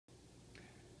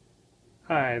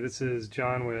Hi, this is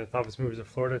John with Office Movers of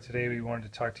Florida. Today we wanted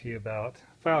to talk to you about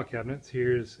file cabinets.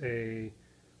 Here's a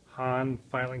Han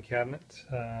filing cabinet.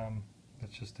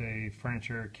 It's just a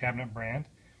furniture cabinet brand.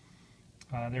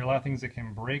 There are a lot of things that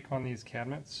can break on these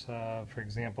cabinets. For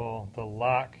example, the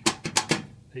lock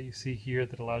that you see here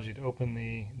that allows you to open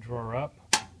the drawer up.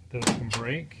 Those can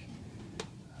break,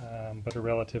 but are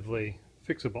relatively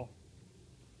fixable.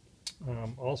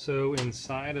 Also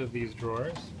inside of these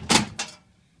drawers,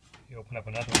 you open up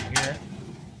another one here,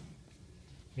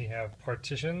 we have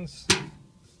partitions.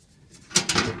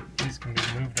 These can be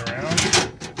moved around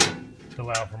to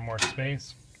allow for more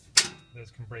space.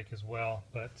 Those can break as well,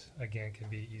 but again can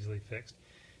be easily fixed.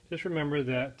 Just remember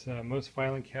that most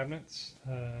filing cabinets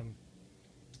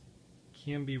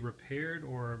can be repaired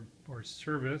or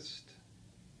serviced.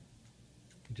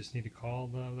 You just need to call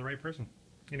the right person.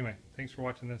 Anyway, thanks for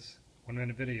watching this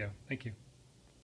 1-minute video. Thank you.